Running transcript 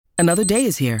Another day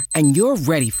is here, and you're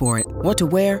ready for it. What to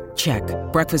wear? Check.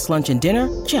 Breakfast, lunch, and dinner?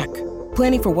 Check.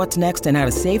 Planning for what's next and how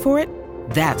to save for it?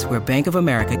 That's where Bank of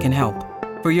America can help.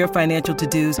 For your financial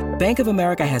to-dos, Bank of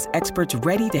America has experts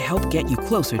ready to help get you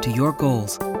closer to your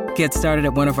goals. Get started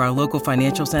at one of our local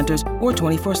financial centers or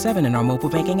 24/7 in our mobile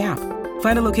banking app.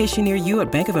 Find a location near you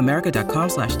at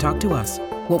bankofamerica.com/talktous.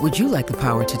 What would you like the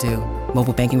power to do?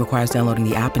 Mobile banking requires downloading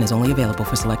the app and is only available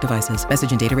for select devices.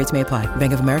 Message and data rates may apply.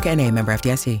 Bank of America N.A., member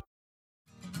FDIC.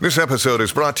 This episode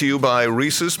is brought to you by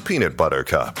Reese's Peanut Butter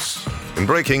Cups. In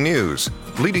breaking news,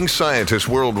 leading scientists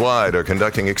worldwide are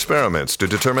conducting experiments to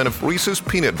determine if Reese's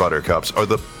Peanut Butter Cups are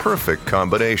the perfect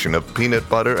combination of peanut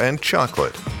butter and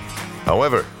chocolate.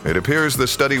 However, it appears the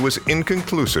study was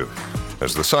inconclusive,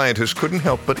 as the scientists couldn't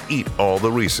help but eat all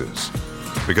the Reese's.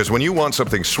 Because when you want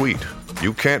something sweet,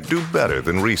 you can't do better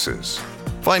than Reese's.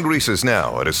 Find Reese's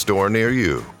now at a store near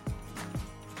you.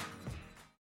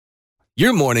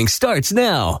 Your morning starts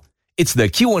now. It's the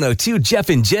Q102 Jeff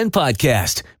and Jen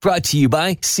podcast, brought to you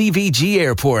by CVG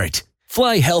Airport.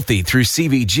 Fly healthy through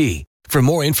CVG. For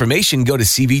more information, go to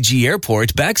CVG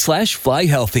Airport /fly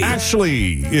healthy.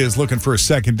 Ashley is looking for a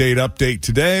second date update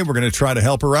today. We're going to try to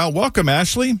help her out. Welcome,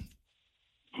 Ashley.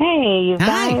 Hey, you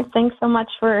Hi. guys. Thanks so much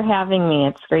for having me.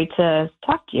 It's great to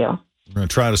talk to you. We're going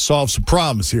to try to solve some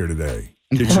problems here today.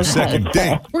 Get you a second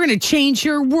date. We're going to change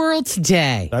your world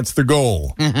today. That's the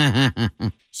goal.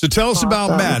 So tell us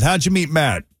about Matt. How'd you meet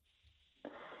Matt?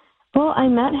 Well, I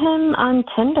met him on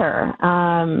Tinder,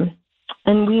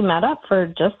 and we met up for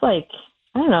just like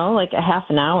a half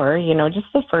an hour, just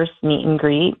the first meet and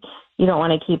greet. You don't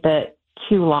want to keep it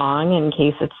too long in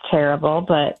case it's terrible,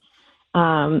 but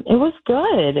it was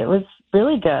good. It was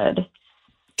really good.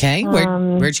 Okay,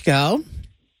 where'd you go?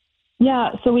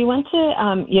 Yeah, so we went to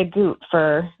Yagoot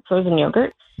for frozen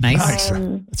yogurt. Nice.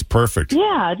 It's perfect.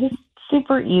 Yeah, just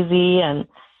super easy. And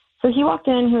so he walked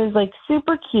in, he was like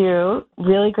super cute,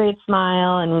 really great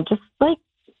smile, and just like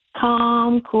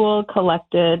calm, cool,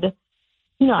 collected.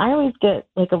 I always get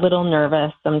like a little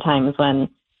nervous sometimes when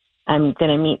I'm going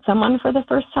to meet someone for the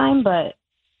first time, but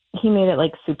he made it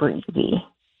like super easy.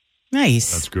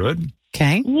 Nice. That's good.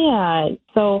 Okay. Yeah,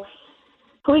 so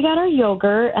we got our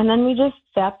yogurt, and then we just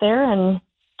sat there and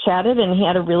chatted, and he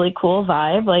had a really cool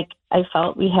vibe. Like, I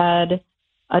felt we had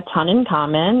a ton in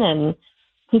common, and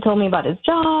he told me about his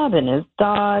job and his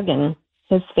dog and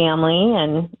his family,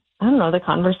 and I don't know, the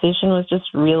conversation was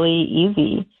just really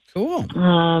easy. Cool.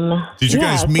 Did you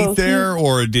guys meet there,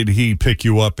 or did he pick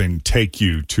you up and take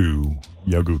you to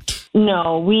Yagoot?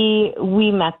 No,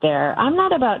 we met there. I'm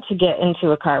not about to get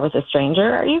into a car with a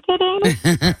stranger. Are you kidding?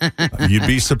 You'd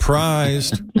be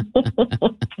surprised.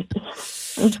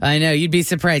 I know, you'd be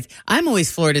surprised. I'm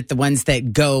always floored at the ones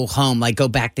that go home, like go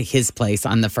back to his place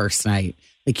on the first night.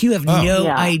 Like you have no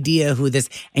idea who this,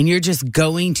 and you're just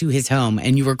going to his home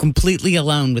and you were completely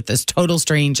alone with this total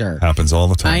stranger. Happens all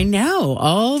the time. I know,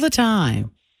 all the time.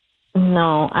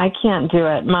 No, I can't do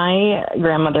it. My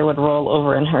grandmother would roll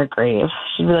over in her grave.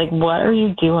 She'd be like, "What are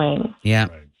you doing?" Yeah.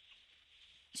 Right.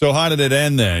 So how did it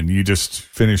end then? You just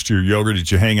finished your yogurt.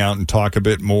 Did you hang out and talk a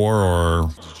bit more, or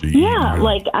did you eat?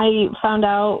 Like I found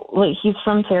out like he's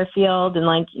from Fairfield, and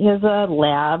like he has a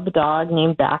lab dog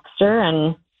named Baxter,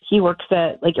 and he works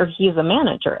at he's a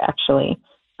manager actually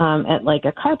at like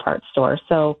a car parts store.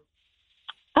 So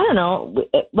I don't know,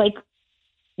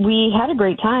 we had a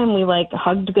great time. We like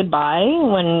hugged goodbye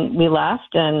when we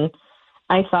left, and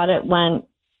I thought it went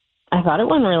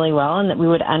really well, and that we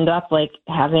would end up like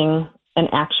having an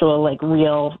actual like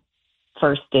real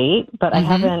first date. But I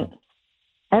haven't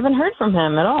heard from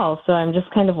him at all, so I'm just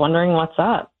kind of wondering what's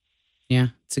up. Yeah,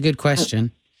 it's a good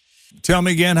question. Tell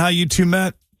me again how you two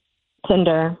met.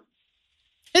 Tinder.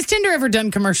 Has Tinder ever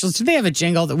done commercials? Do they have a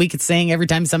jingle that we could sing every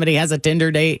time somebody has a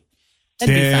Tinder date?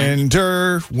 That'd be fun.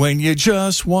 Tinder, when you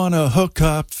just want to hook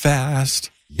up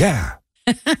fast. Yeah.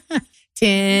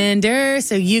 Tinder,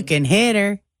 so you can hit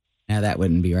her. No, that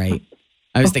wouldn't be right.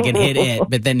 I was thinking hit it,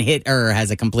 but then hit her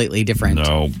has a completely different.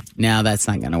 No, that's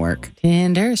not going to work.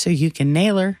 Tinder, so you can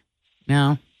nail her.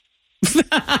 No.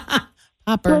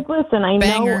 Popper. Like, listen, I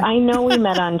know we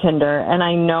met on Tinder, and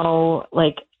I know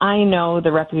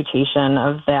the reputation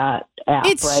of that app.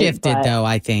 It's shifted, though,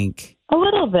 I think. A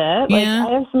little bit. Yeah. Like,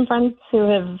 I have some friends who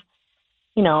have,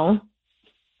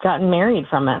 gotten married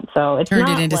from it. So it's turned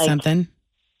not it into something.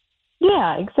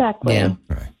 Yeah, exactly. Yeah.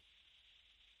 Right.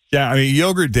 Yeah, I mean,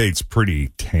 yogurt date's pretty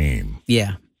tame.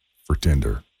 Yeah. For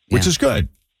Tinder, which is good.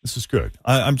 This is good.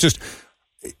 I'm just,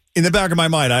 in the back of my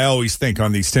mind, I always think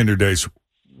on these Tinder dates,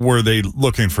 were they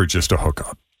looking for just a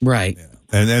hookup? Right. Yeah.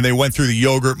 And then they went through the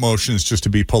yogurt motions just to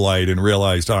be polite and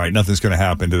realized, all right, nothing's going to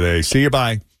happen today. See you,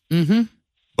 bye. Mm-hmm.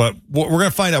 But we're going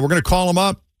to find out. We're going to call him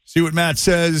up, see what Matt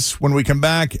says when we come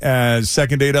back as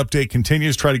second date update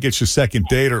continues. Try to get you a second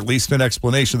date or at least an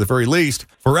explanation at the very least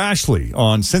for Ashley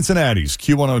on Cincinnati's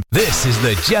Q102. This is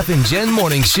the Jeff and Jen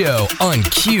Morning Show on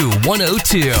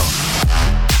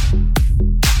Q102.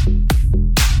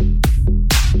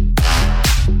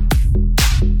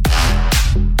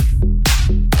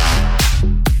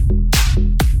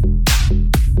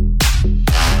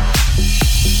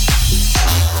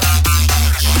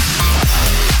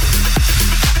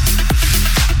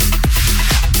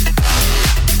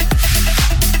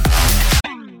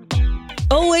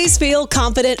 Always feel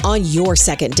confident on your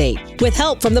second date. With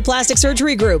help from the Plastic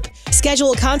Surgery Group.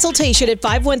 Schedule a consultation at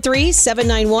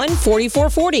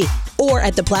 513-791-4440 or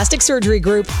at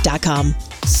theplasticsurgerygroup.com.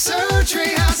 Surgery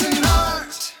has an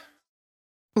art.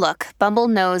 Look, Bumble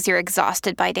knows you're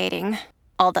exhausted by dating.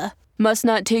 All the must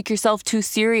not take yourself too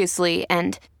seriously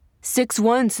and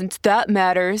 6'1" since that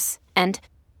matters. And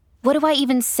what do I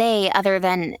even say other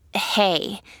than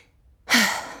hey?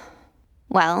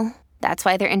 Well, that's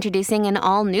why they're introducing an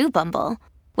all-new Bumble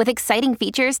with exciting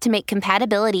features to make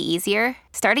compatibility easier,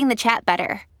 starting the chat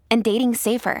better, and dating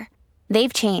safer.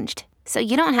 They've changed, so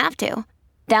you don't have to.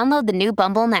 Download the new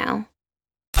Bumble now.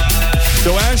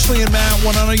 So Ashley and Matt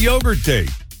went on a yogurt date.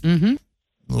 Mm-hmm.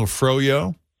 A little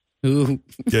froyo. Ooh.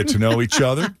 Get to know each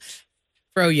other.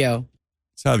 Froyo.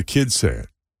 That's how the kids say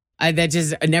it. That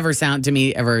just never sounds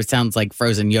like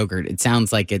frozen yogurt. It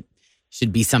sounds like it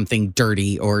should be something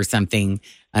dirty or something,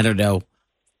 I don't know,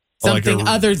 something like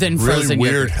other than frozen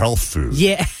really weird yogurt. health food.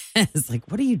 Yeah. It's like,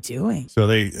 what are you doing? So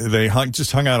they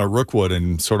just hung out at Rookwood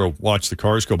and sort of watched the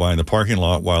cars go by in the parking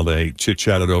lot while they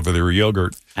chit-chatted over their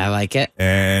yogurt. I like it.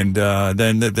 And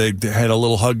then they had a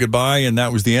little hug goodbye, and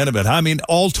that was the end of it. I mean,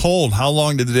 all told, how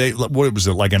long did the date, what was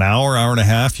it, like an hour and a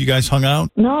half you guys hung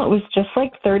out? No, it was just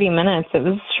like 30 minutes. It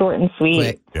was short and sweet.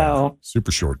 Quick. So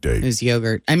Super short date. It was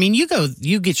yogurt. I mean, you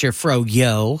get your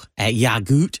froyo at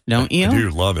Yagoot, don't you? I do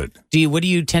love it. What do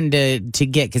you tend to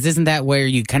get? Because isn't that where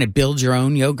you kind of build your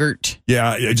own yogurt?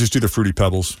 Yeah, I just do the Fruity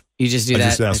Pebbles. You just do I that?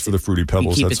 just ask for the Fruity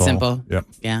Pebbles. You keep That's it all. simple? Yep.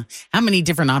 Yeah. How many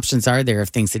different options are there of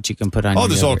things that you can put on your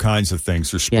There's yogurt? all kinds of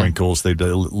things. There's sprinkles. They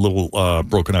do little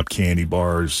broken up candy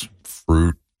bars,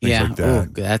 fruit, things like that.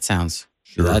 Ooh, that sounds...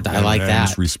 Sure. I like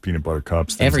that. Reese's peanut butter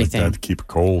cups, things Everything. like that to keep it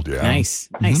cold. Yeah. Nice.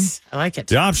 I like it.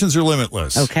 The options are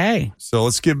limitless. Okay. So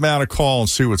let's give Matt a call and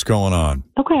see what's going on.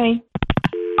 okay.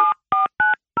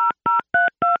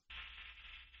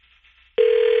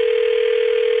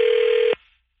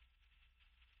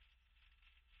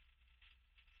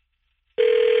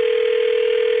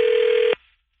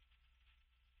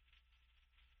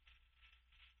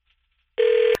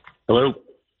 Hello.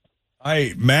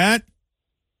 Hi, Matt.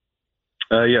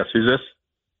 Yes, who's this?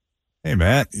 Hey,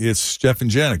 Matt. It's Jeff and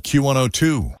Jen at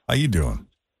Q102. How you doing?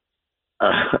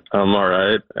 I'm all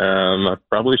right. I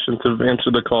probably shouldn't have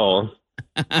answered the call.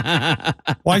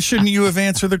 Why shouldn't you have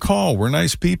answered the call? We're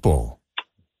nice people.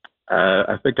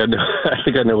 I think I know. I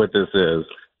think I know what this is.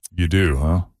 You do,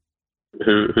 huh?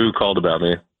 Who called about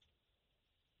me?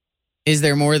 Is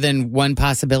there more than one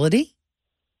possibility?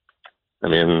 I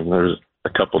mean, there's a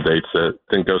couple dates that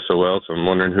didn't go so well, so I'm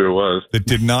wondering who it was. That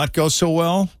did not go so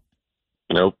well?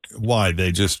 Nope. Why?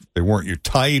 They weren't your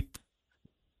type?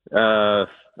 I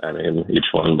mean, each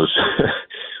one was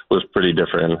was pretty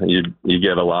different. You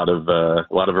get a lot of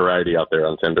variety out there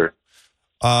on Tinder.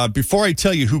 Before I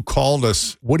tell you who called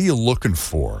us, what are you looking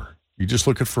for? You just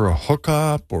looking for a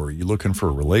hookup, or are you looking for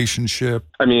a relationship?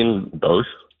 I mean, both.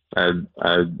 I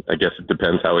guess it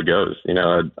depends how it goes. You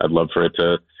know, I'd love for it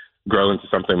to grow into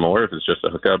something more. If it's just a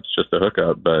hookup, it's just a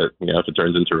hookup. But you know, if it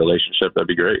turns into a relationship, that'd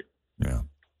be great. Yeah.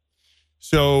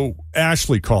 So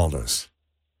Ashley called us.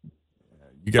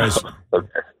 You guys Okay.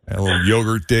 had a little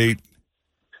yogurt date.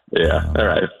 Yeah. All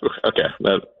right. Okay.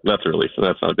 That's a relief.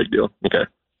 That's not a big deal. Okay.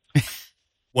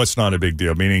 What's not a big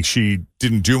deal? Meaning she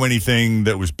didn't do anything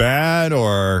that was bad,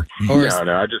 or No.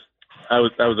 I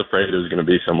was afraid it was going to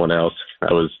be someone else.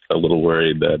 I was a little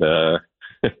worried that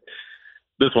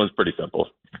this one's pretty simple.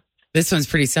 This one's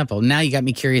pretty simple. Now you got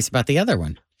me curious about the other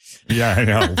one. Yeah, I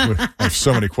know. I have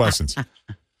so many questions. All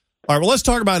right, well, let's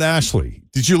talk about Ashley.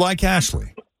 Did you like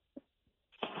Ashley?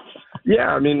 Yeah,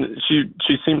 I mean, she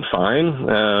seemed fine.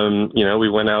 You know, we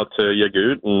went out to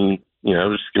Yagoot and, you know,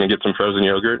 just going to get some frozen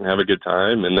yogurt and have a good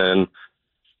time. And then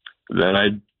I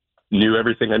knew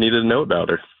everything I needed to know about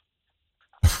her.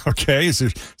 Okay. Is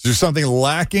there something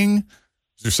lacking?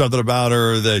 Is there something about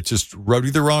her that just rubbed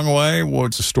you the wrong way?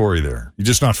 What's the story there? You're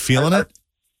just not feeling it?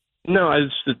 No, I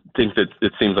just think that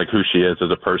it seems like who she is as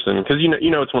a person. Because, you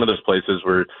know, it's one of those places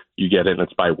where you get it and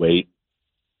it's by weight.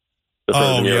 The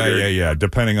frozen yogurt. Yeah.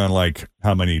 Depending on like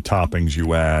how many toppings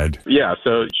you add. Yeah,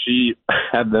 so she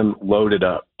had them loaded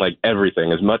up, like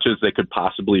everything, as much as they could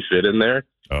possibly fit in there.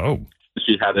 Oh.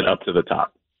 She had it up to the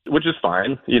top, which is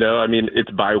fine. You know, I mean,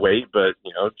 it's by weight, but,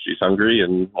 you know, she's hungry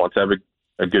and wants to have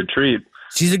a good treat.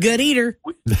 She's a good eater.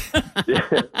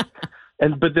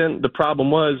 But then the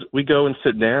problem was we go and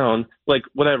sit down, like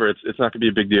whatever, it's not going to be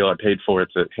a big deal. I paid for it.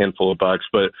 It's a handful of bucks.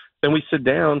 But then we sit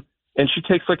down and she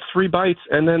takes like 3 bites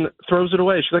and then throws it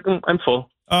away. She's like, I'm full.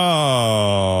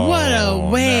 Oh. What a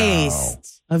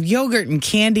waste of yogurt and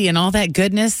candy and all that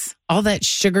goodness, all that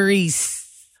sugary,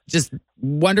 just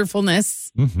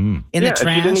wonderfulness in the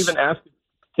trash. She didn't even ask.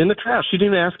 In the trash. She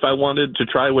didn't ask if I wanted to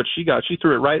try what she got. She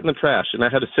threw it right in the trash. And I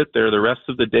had to sit there the rest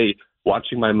of the day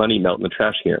watching my money melt in the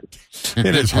trash can.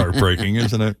 It is heartbreaking,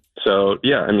 isn't it? So,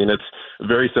 yeah, I mean, it's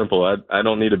very simple. I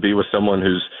don't need to be with someone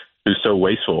who's so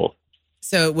wasteful.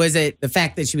 So was it the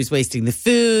fact that she was wasting the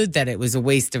food, that it was a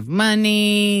waste of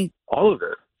money? All of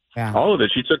it. Yeah. All of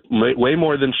it. She took way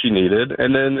more than she needed,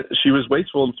 and then she was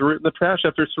wasteful and threw it in the trash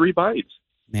after 3 bites.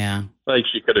 Yeah. Like,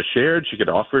 she could have shared. She could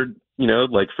have offered, you know,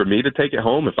 like for me to take it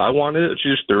home if I wanted it. She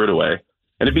just threw it away.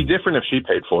 And it'd be different if she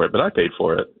paid for it, but I paid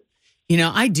for it. You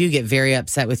know, I do get very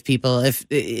upset with people,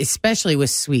 especially with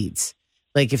sweets.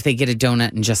 Like if they get a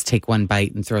donut and just take 1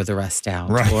 bite and throw the rest out.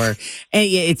 Right. Or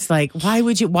it's like, why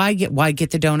get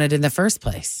the donut in the first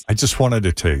place? I just wanted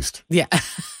a taste. Yeah.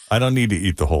 I don't need to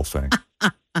eat the whole thing.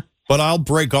 But I'll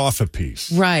break off a piece.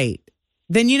 Right.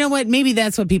 Then you know what? Maybe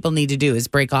that's what people need to do is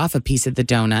break off a piece of the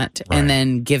donut and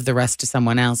then give the rest to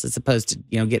someone else as opposed to,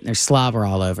 you know, getting their slobber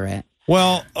all over it.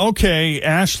 Well, okay,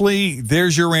 Ashley,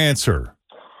 there's your answer.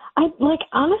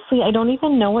 Honestly, I don't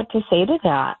even know what to say to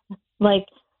that. Like,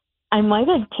 I might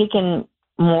have taken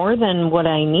more than what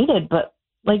I needed, but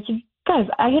like, you guys,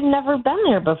 I had never been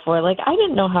there before. Like, I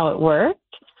didn't know how it worked.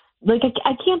 Like,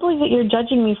 I can't believe that you're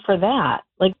judging me for that.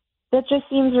 Like, that just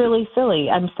seems really silly.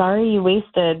 I'm sorry you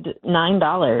wasted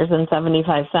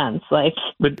 $9.75. Like,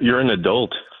 but you're an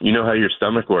adult. You know how your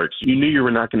stomach works. You knew you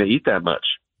were not going to eat that much.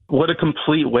 What a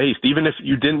complete waste. Even if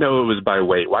you didn't know it was by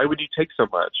weight, why would you take so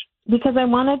much? Because I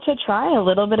wanted to try a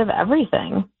little bit of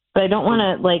everything, but I don't want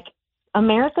to, like,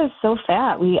 America's so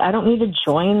fat. I don't need to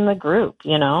join the group,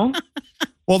 you know?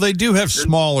 Well, they do have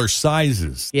smaller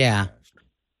sizes. Yeah.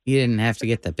 You didn't have to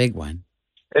get the big one.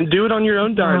 And do it on your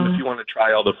own dime if you want to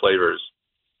try all the flavors.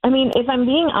 I mean, if I'm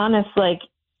being honest, like,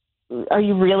 are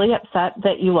you really upset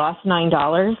that you lost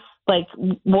 $9? Like,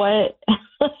 what?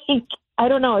 Like, I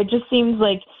don't know. It just seems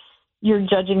like you're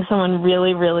judging someone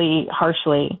really, really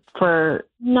harshly for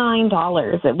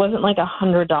 $9. It wasn't like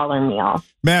 $100 meal.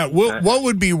 Matt, what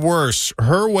would be worse,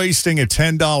 her wasting a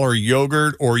 $10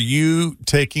 yogurt or you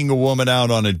taking a woman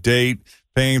out on a date,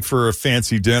 paying for a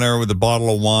fancy dinner with a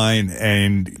bottle of wine,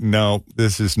 and no,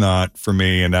 this is not for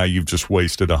me, and now you've just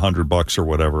wasted $100 or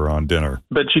whatever on dinner?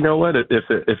 But you know what?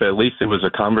 If at least it was a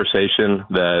conversation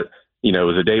that, you know,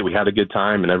 it was a date, we had a good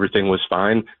time and everything was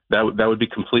fine, that would be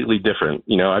completely different.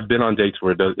 You know, I've been on dates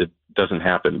where it doesn't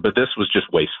happen, but this was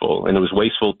just wasteful, and it was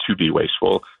wasteful to be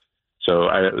wasteful. So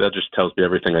that just tells me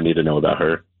everything I need to know about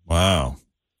her. Wow.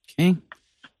 Okay.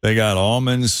 They got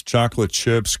almonds, chocolate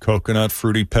chips, coconut,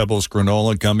 Fruity Pebbles,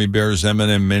 granola, gummy bears,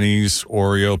 M&M minis,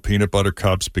 Oreo, peanut butter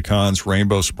cups, pecans,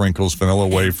 rainbow sprinkles, vanilla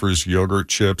wafers, yogurt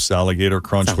chips, alligator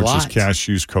crunch, which is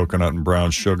cashews, coconut, and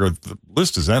brown sugar. The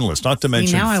list is endless. Not to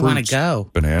mention now fruits, I want to go.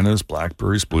 Bananas,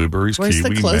 blackberries, blueberries, Where's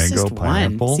kiwi, the closest mango,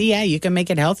 pineapple. one? See, yeah, you can make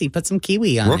it healthy. Put some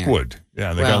kiwi on Brookwood.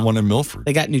 Yeah, they got one in Milford.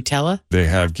 They got Nutella. They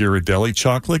have Ghirardelli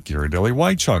chocolate, Ghirardelli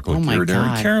white chocolate,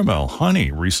 Ghirardelli caramel,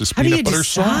 honey, Reese's peanut butter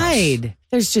sauce. How do you decide?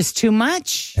 There's just too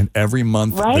much. And every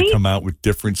month they come out with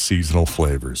different seasonal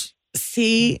flavors.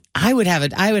 See, I would have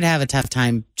a tough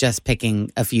time just picking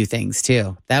a few things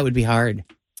too. That would be hard.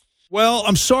 Well,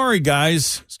 I'm sorry,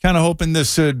 guys. I was kind of hoping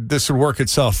this would work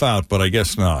itself out, but I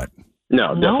guess not.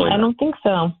 No, definitely I don't think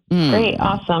so. Great,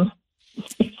 awesome.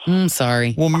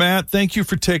 Sorry. Well, Matt, thank you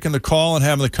for taking the call and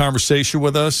having the conversation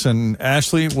with us. And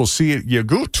Ashley, we'll see you at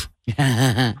Yagoot.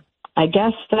 I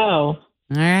guess so.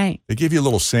 All right. They give you a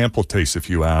little sample taste if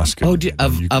you ask. Of all the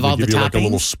toppings? They give you like a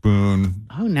little spoon.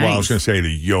 Oh, nice. Well, I was going to say the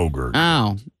yogurt.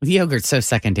 Oh, the yogurt's so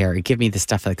secondary. Give me the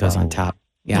stuff that goes on top.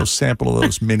 Yeah. A little sample of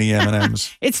those mini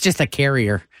M&Ms. It's just a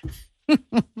carrier. All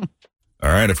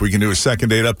right. If we can do a second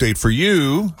date update for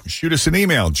you, shoot us an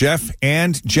email, Jeff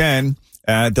and Jen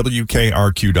at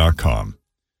WKRQ.com.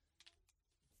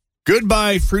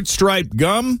 Goodbye, Fruit Stripe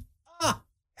Gum.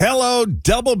 Hello,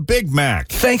 Double Big Mac.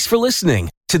 Thanks for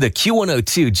listening to the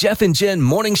Q102 Jeff and Jen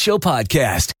Morning Show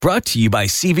podcast, brought to you by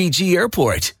CVG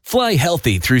Airport. Fly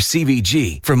healthy through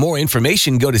CVG. For more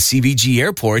information, go to CVG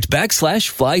Airport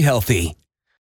 /fly healthy.